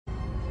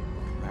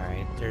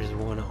There's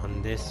one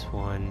on this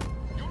one.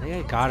 I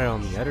think I got it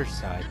on the other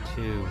side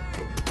too.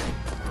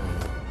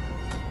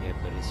 Yeah,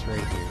 but it's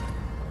right here.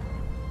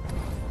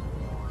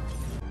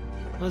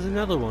 There's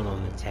another one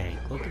on the tank.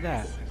 Look at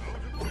that.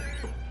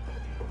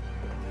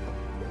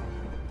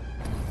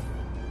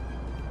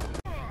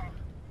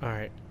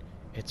 Alright,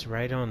 it's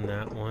right on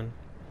that one.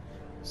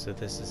 So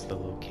this is the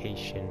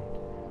location.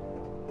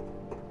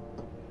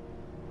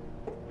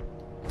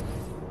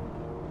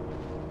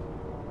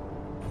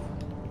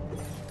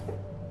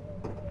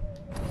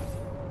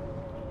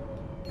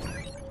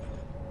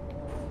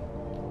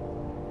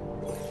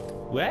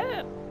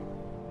 Well,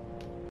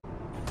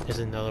 there's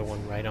another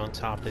one right on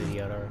top of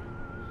the other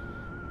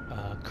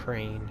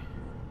crane.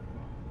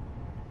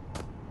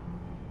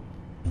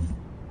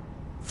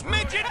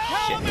 Midget,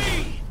 help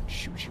me!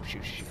 Shoot, shoot,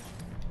 shoot, shoot.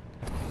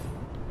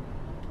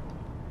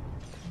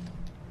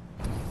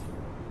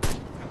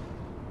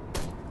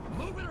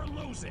 Move it or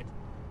lose it.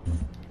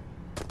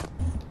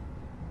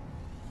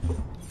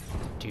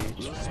 Dude.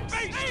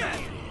 Spaceman!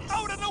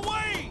 Out of the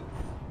way!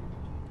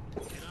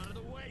 Get out of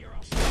the way, you're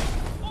a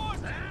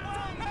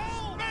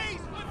Space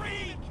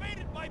Marine!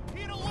 Invaded by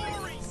Peter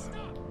Lorre!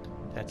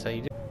 That's how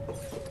you do it.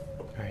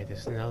 Alright,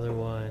 there's another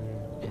one.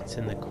 It's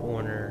in the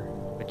corner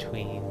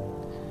between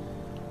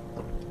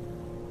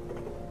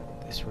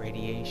this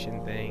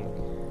radiation thing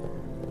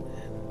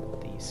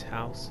and these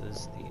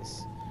houses,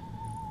 these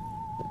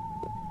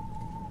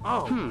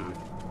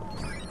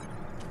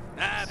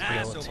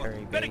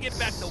military better get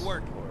back to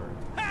work.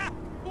 or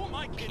Who am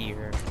I kidding?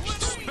 pier.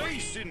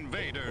 Space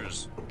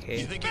invaders.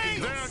 Okay, They're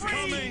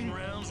coming.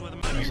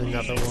 there's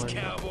another one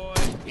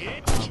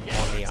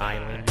on the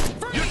island.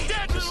 Just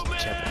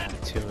jump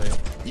out to it.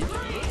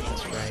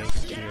 It's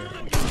right here.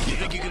 You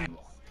think you can?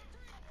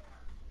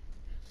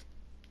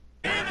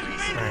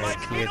 Alright,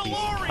 here are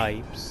these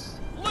pipes.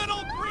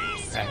 Little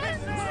green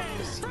And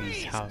just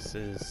these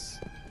houses.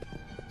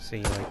 So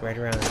you like right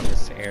around in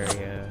this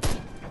area.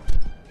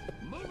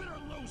 Move it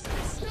or lose it.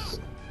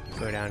 Just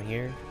go down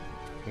here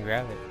and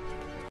grab it.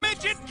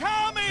 Midget,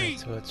 call me! Right,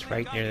 so it's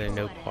right near the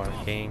no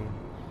parking,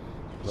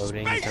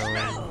 loading zone,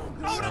 Out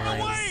of the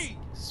signs, way!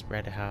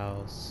 spread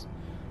house,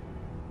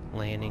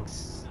 landing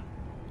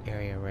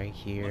area right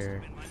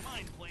here. My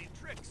mind playing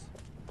tricks.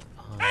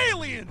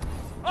 Alien!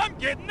 I'm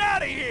getting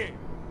out of here!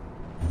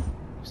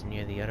 It was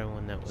near the other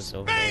one that was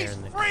over there,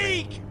 and the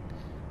Freak! crane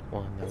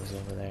one that was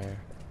over there.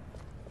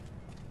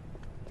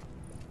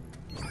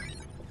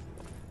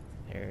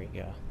 There we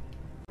go.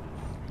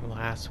 The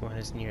last one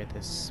is near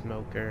this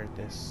smoker,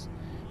 this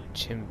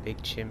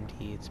big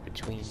chimney. It's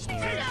between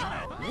here.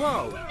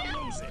 Whoa!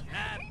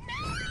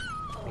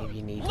 Maybe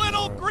you need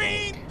Little more,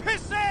 green like,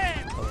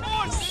 pissant!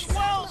 location.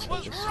 Wells So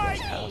was this right!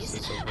 house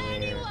is over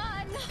there.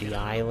 The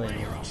island,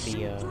 the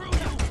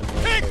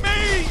Pick military me!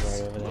 base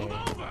is right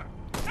over there.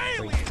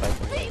 Where you fight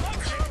the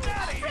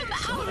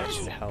so that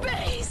should help.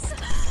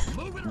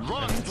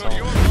 Run That's for all.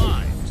 your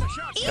lives.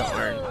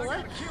 Darn.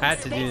 I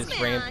had to do this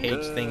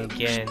rampage thing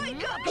again.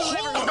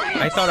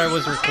 I thought I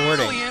was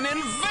recording. Alien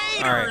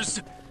invaders.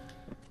 Alright.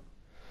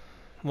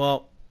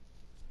 Well,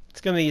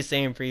 it's gonna be the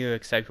same for you,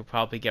 except you'll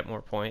probably get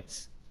more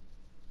points.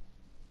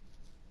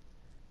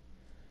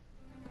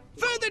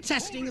 Further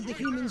testing of the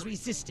human's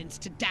resistance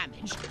to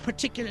damage,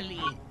 particularly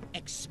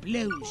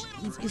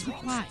explosions, is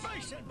required.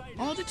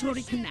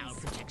 Auditory canal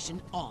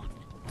protection on.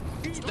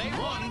 They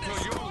run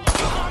for your lives.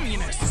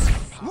 Communists.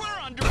 We're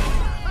under.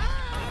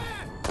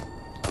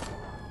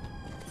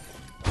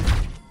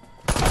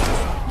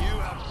 You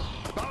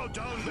have bowed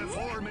down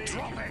before me.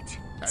 Drop it.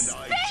 And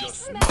I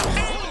just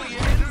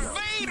alien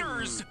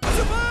invaders.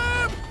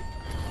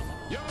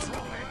 You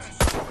drop it.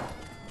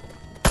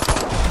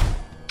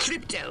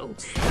 Crypto,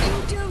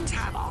 you don't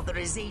have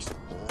authorization.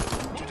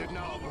 Did it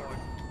now, boy.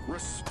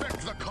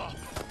 Respect the cop.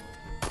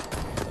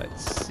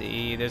 Let's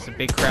see, there's a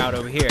big crowd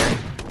over here.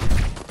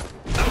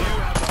 You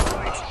have the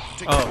right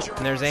to Oh, get your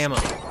and there's ass ammo.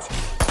 kicked. You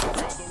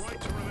have the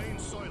right to remain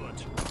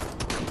silent.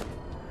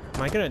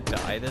 Am I gonna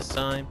die this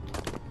time?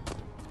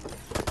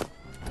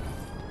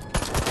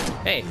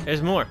 Hey,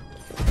 there's more.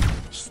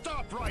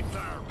 Stop right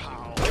there,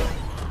 pal. Go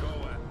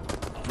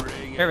ahead.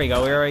 Bring There we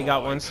go, we already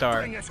got one star.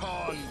 Bring it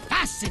on.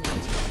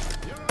 Fascinating.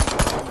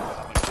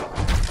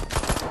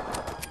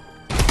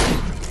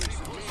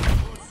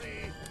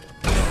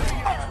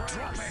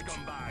 Drop it.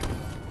 Scumbag.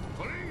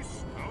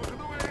 Police, out of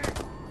the way.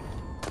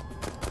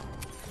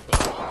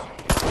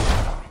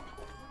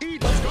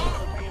 Eat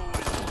stop.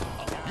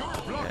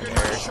 You're blocking And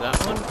my there's shot.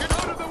 that one. Get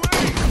out of the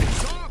way.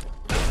 Stop.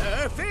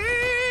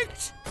 Perfect!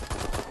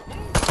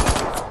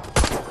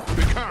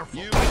 Be careful.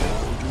 You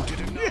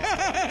didn't know.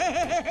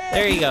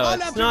 There you go, I'll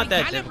it's have to not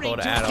that recalibrate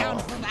difficult to at account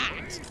all. for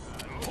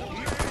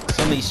that.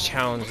 Some of these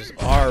challenges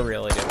are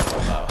really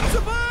difficult though.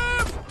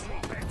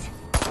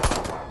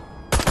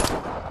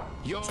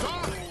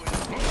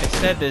 I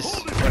said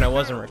this when I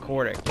wasn't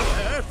recording.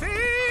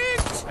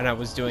 Perfect! And I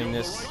was doing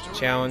this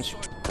challenge.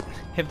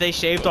 If they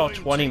shaved off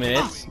 20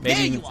 minutes,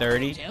 maybe even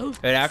 30,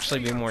 it'd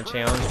actually be more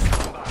challenging.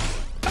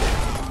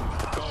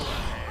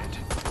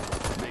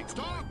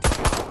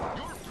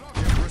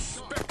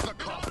 Respect the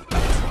cop.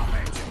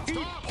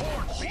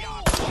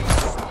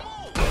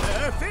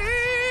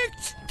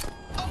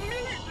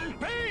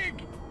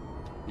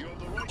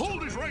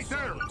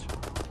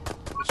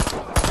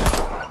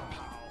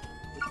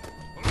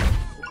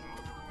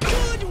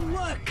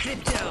 work,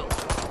 Crypto!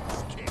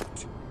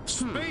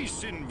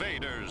 Space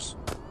invaders.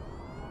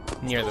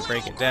 Near the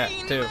break of death,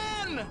 too.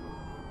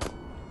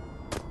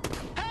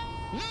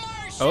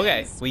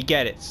 Okay, we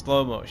get it.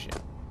 Slow motion.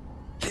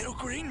 Little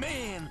green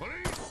man.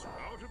 Police,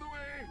 out of the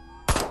way.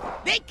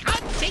 They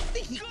can't take the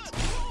heat. Good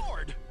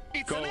lord!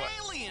 It's Go an away.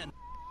 alien!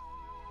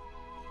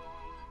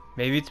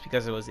 Maybe it's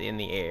because it was in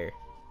the air.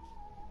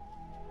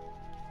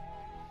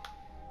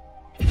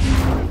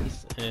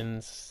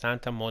 In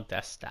Santa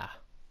Modesta.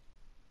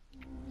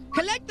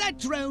 Collect that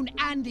drone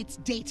and its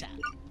data.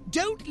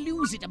 Don't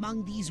lose it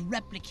among these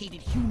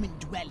replicated human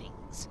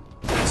dwellings.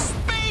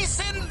 Space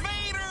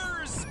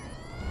invaders!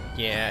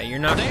 Yeah, you're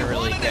not They gonna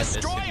really wanna get this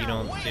destroy if you our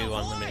don't way do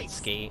of unlimited life.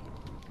 skate.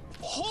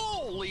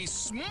 Holy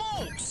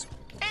smokes!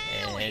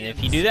 And Aliens!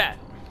 if you do that,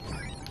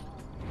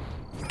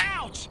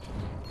 Ouch!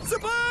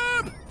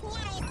 Suburb!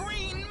 Little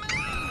green men!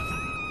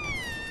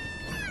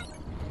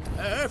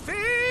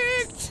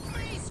 Perfect!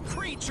 Space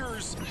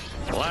creatures!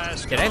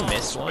 Last Did I call,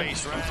 miss one?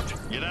 Space rat.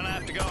 You don't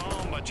have to go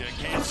home, but you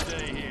can't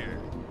stay here.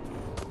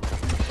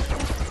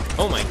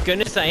 oh my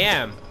goodness, I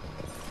am.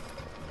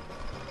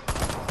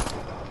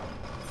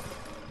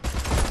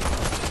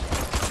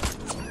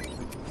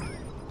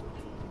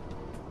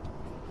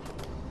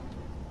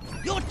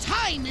 Your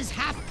time is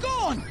half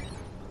gone!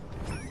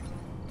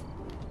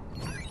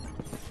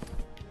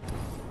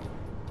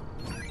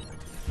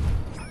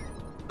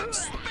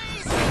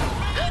 Space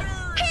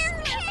invaders!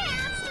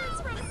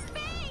 Monsters from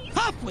space!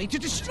 Halfway to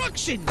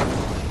destruction!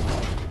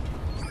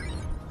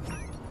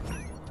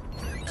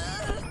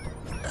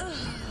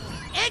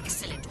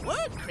 Excellent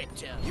work,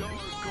 Crypto. You're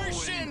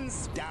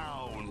Martians!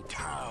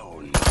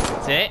 downtown.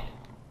 That's it?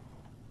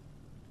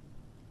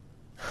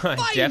 I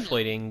Finally.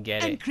 definitely didn't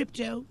get And it.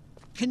 Crypto,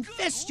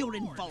 confess your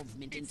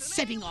involvement in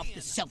setting off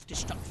the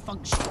self-destruct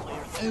function for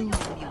your own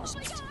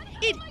amusement.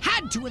 It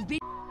had to have been...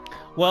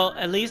 Well,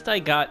 at least I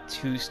got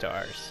 2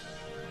 stars.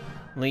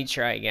 Let me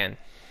try again.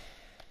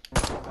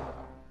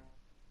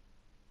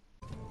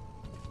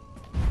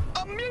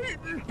 A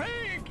mutant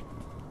pig!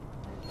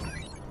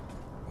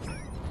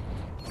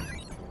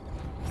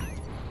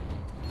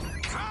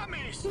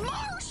 Commies.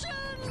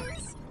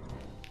 Martians!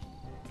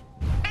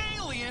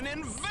 Alien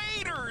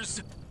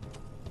invaders!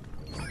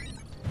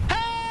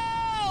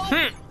 Help!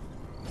 Hmm.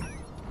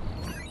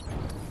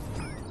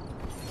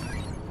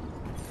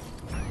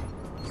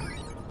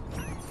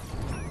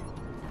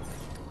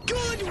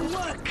 Good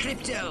work,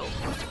 Crypto!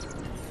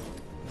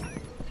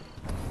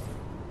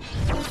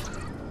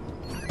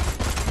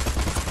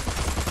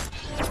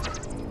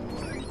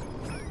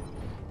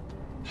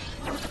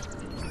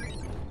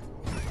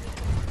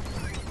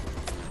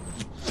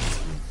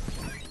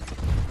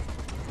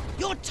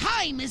 Your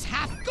time is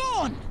half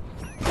gone!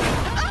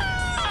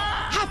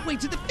 Halfway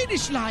to the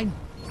finish line!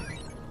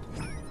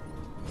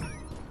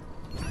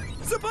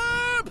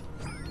 Suburb!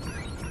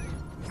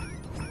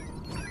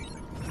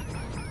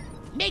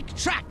 Make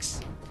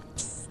tracks!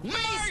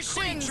 Space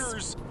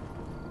creatures!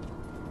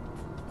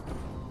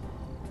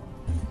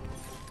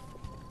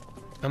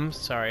 I'm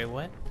sorry,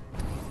 what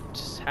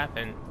just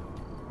happened?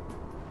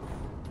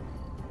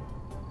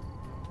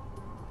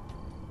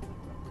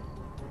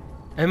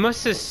 I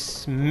must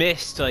have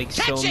missed like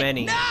Catch so it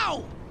many.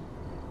 now!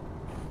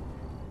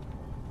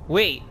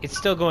 Wait, it's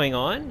still going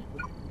on?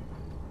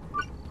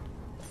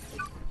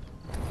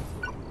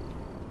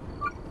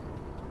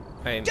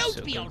 I am Don't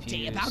so be all day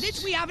confused. about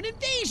it. We have an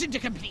invasion to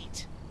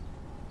complete.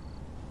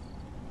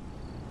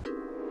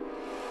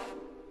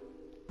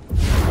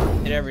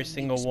 Hit every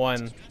single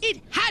one.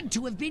 It had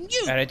to have been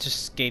you. And I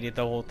just skated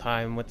the whole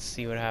time. Let's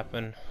see what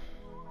happened.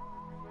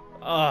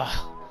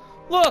 Ugh.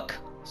 Look!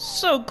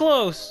 So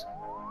close!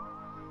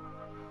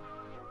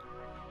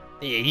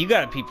 Yeah, you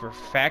gotta be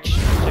perfection.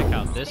 Check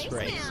out this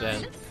race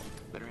then.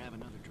 Better have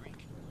another drink.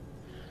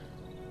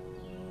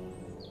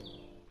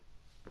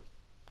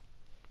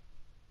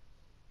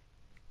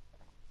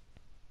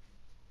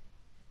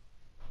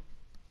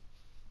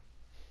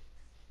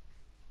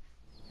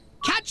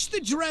 Catch the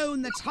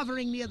drone that's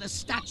hovering near the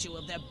statue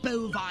of their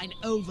bovine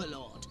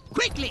overlord.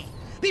 Quickly!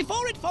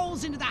 Before it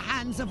falls into the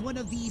hands of one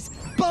of these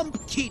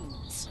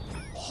bumpkins.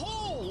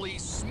 Holy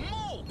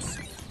smokes!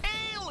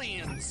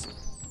 Aliens!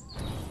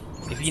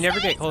 If you never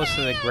get close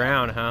to the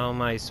ground, how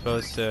am I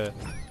supposed to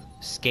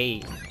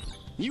skate?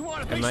 You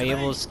want a Am I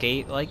able to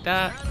skate like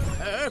that?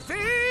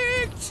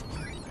 Perfect!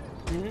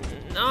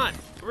 Not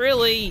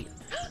really.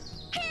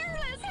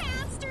 Hairless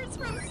hamsters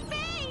from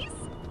space!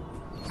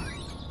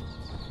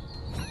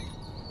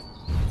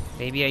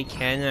 Maybe I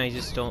can, I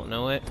just don't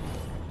know it.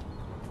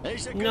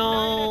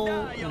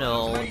 No,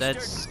 no,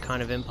 that's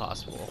kind of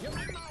impossible.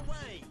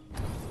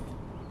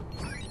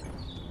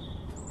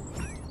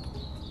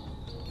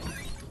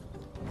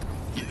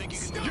 You think you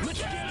can do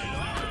it?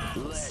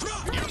 Let's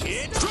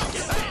get it on.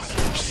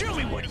 Show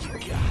me what you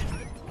got.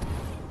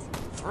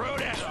 Throw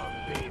down,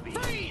 baby.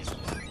 Freeze.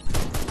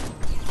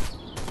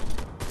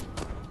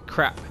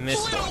 Crap, I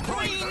missed Little one.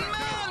 green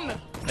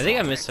men! I think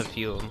I missed a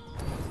few of them.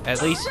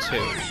 At least 2.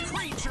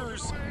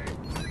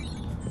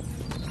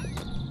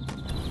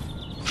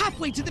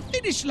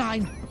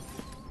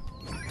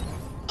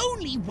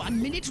 only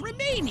 1 minute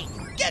remaining.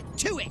 Get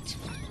to it.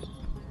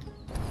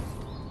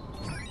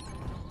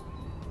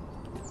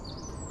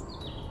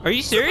 Are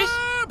you serious?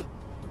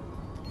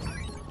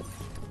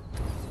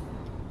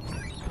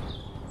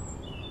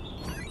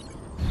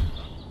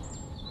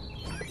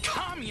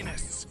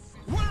 Communists!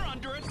 We're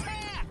under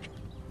attack!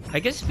 I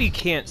guess if you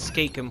can't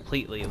skate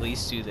completely, at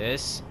least do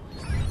this.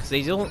 Because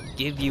they don't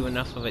give you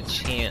enough of a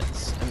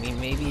chance. I mean,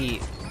 maybe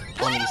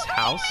on these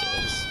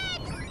houses.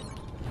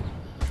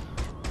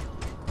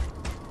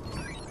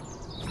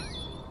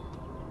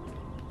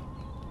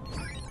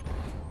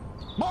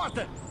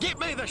 Martha, get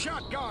me the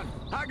shotgun.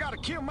 I gotta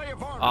kill me a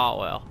varmint. Oh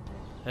well.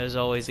 As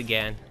always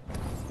again.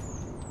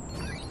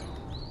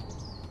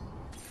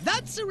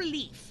 That's a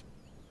relief.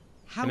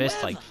 I However,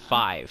 missed like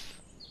 5.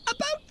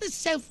 about the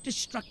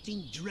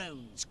self-destructing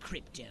drones,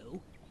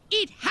 Crypto,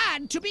 it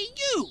had to be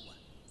you.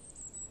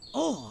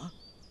 Or,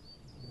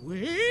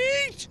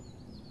 wait!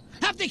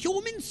 Have the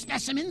human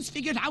specimens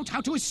figured out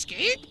how to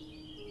escape?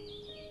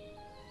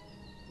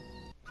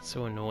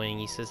 So annoying,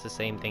 he says the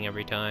same thing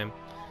every time.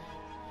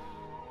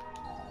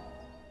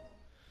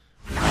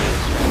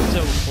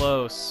 So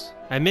close.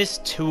 I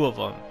missed 2 of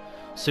them.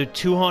 So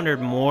 200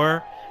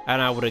 more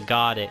and I would have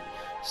got it.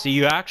 So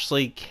you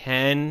actually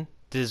can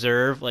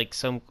deserve like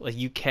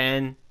you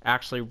can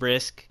actually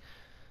risk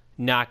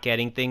not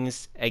getting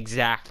things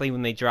exactly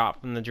when they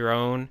drop from the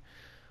drone.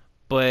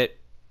 But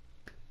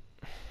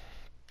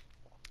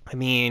I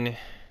mean,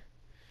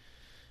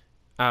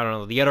 I don't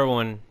know. The other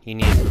one, you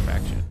need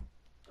perfection.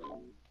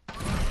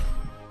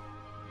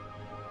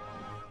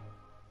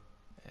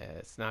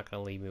 It's not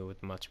gonna leave me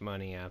with much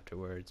money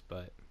afterwards,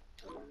 but